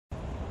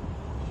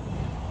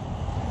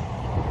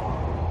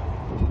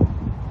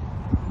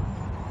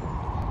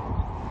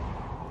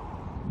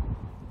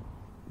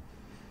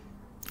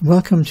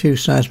Welcome to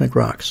Seismic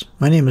Rocks.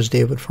 My name is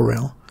David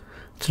Forel.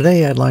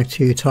 Today I'd like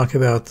to talk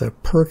about the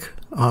perc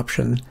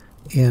option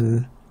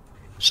in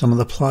some of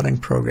the plotting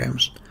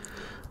programs.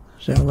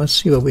 So let's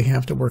see what we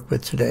have to work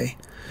with today.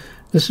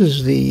 This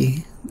is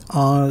the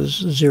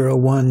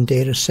Oz01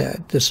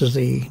 dataset. This is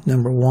the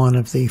number 1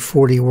 of the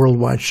 40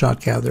 worldwide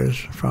shot gatherers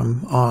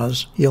from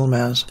Oz,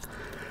 Yilmaz.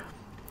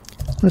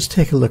 Let's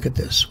take a look at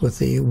this with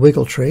the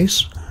wiggle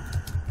trace.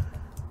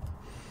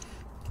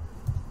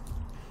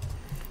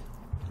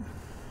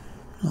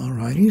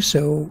 Alrighty,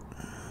 so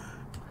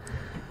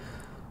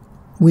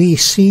we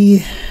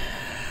see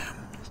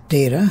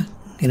data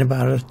in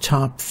about a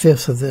top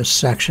fifth of this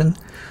section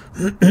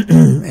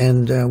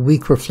and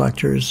weak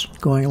reflectors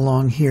going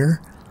along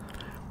here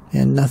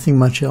and nothing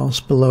much else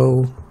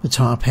below the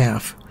top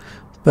half.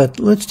 But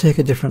let's take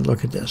a different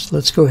look at this.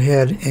 Let's go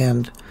ahead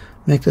and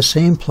make the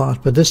same plot,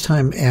 but this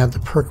time add the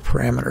perc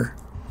parameter.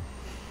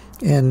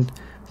 And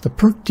the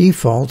perc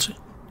default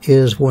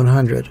is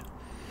 100.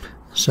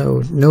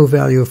 So no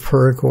value of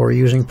perc or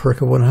using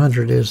perc of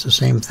 100 is the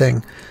same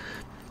thing.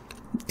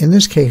 In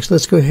this case,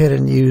 let's go ahead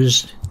and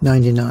use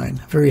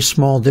 99. A very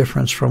small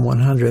difference from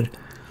 100.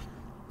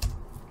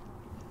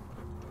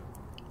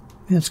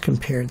 Let's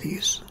compare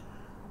these.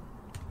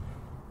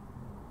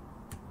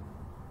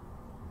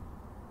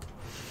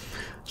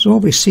 So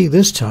what we see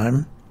this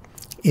time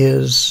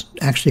is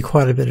actually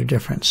quite a bit of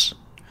difference.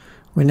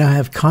 We now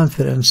have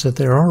confidence that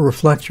there are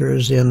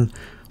reflectors in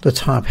the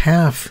top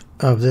half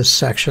of this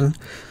section,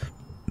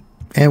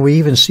 and we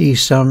even see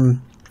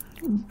some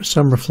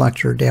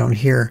reflector down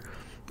here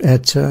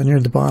at near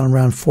the bottom,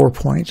 around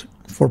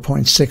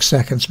 4.6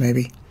 seconds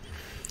maybe.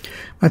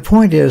 My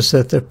point is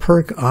that the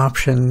perc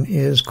option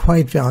is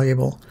quite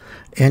valuable,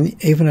 and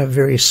even a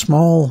very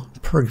small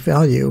perc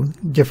value,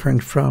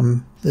 different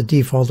from the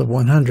default of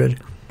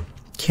 100,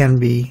 can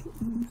be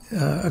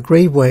a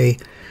great way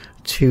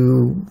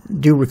to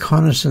do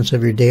reconnaissance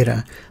of your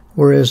data,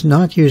 whereas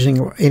not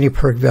using any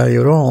perc value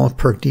at all,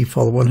 perc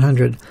default of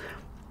 100,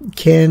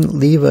 can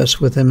leave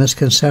us with a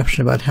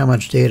misconception about how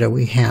much data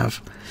we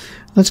have.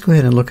 Let's go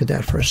ahead and look at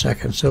that for a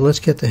second. So let's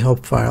get the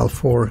help file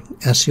for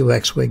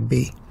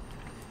suxwigb.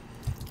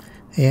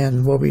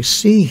 And what we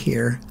see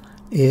here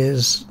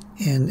is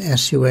in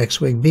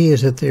suxwigb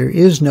is that there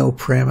is no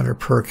parameter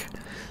perc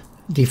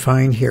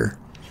defined here.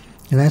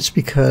 And that's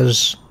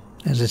because,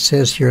 as it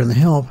says here in the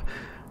help,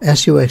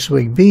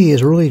 suxwigb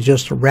is really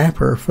just a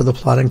wrapper for the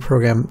plotting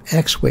program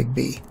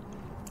xwigb.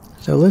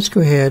 So let's go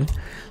ahead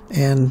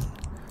and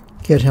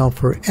get help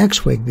for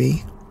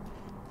xwigb,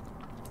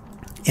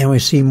 and we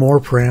see more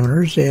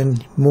parameters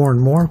and more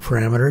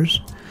parameters.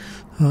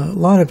 A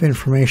lot of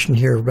information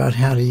here about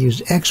how to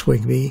use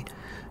xwigb.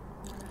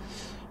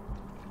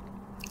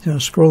 So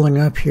scrolling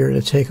up here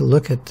to take a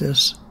look at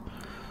this,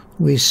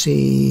 we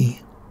see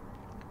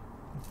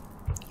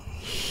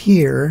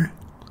here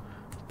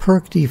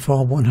perc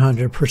default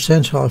 100,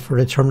 percentile for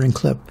determining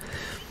clip.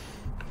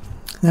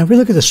 Now if we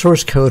look at the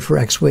source code for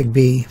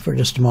xwigb for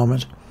just a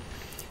moment,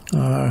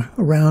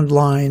 around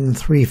line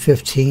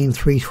 315,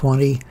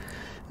 320,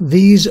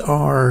 these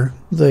are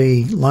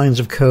the lines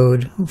of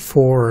code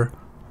for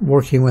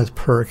working with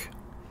perc.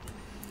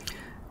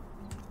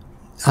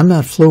 I'm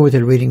not fluent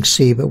in reading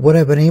C, but what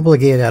I've been able to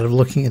get out of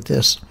looking at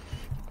this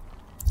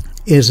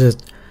is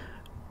that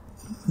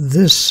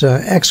this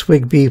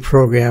xwigb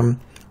program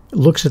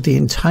looks at the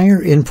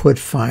entire input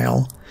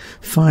file,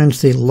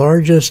 finds the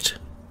largest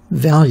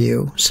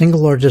value, single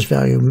largest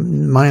value,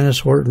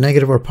 minus or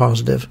negative or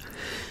positive,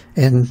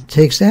 and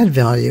takes that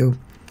value,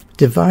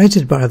 divides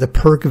it by the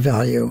perc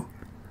value.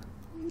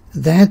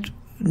 That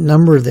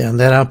number then,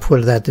 that output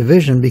of that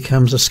division,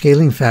 becomes a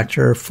scaling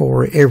factor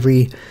for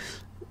every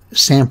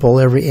sample,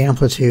 every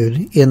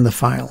amplitude in the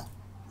file.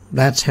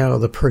 That's how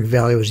the perc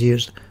value is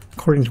used,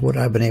 according to what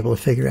I've been able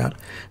to figure out.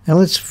 Now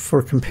let's,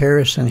 for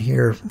comparison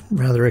here,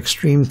 rather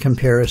extreme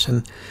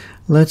comparison,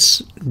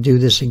 let's do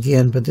this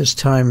again, but this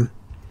time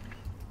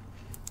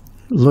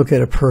look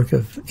at a perc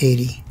of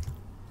 80.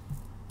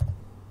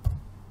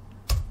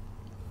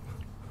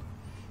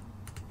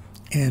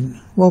 And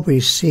what we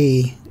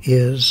see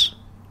is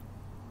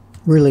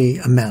really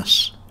a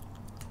mess.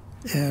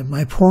 And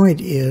my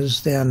point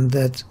is then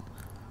that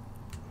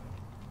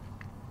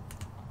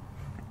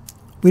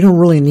we don't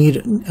really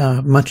need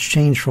much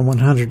change from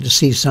 100 to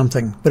see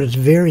something, but it's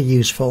very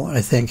useful,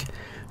 I think,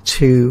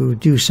 to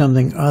do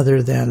something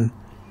other than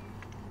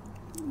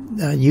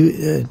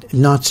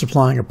not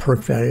supplying a perc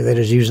value, that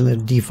is, using the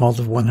default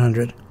of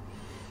 100.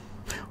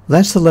 Well,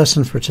 that's the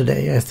lesson for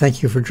today. I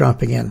thank you for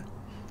dropping in.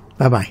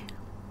 Bye-bye.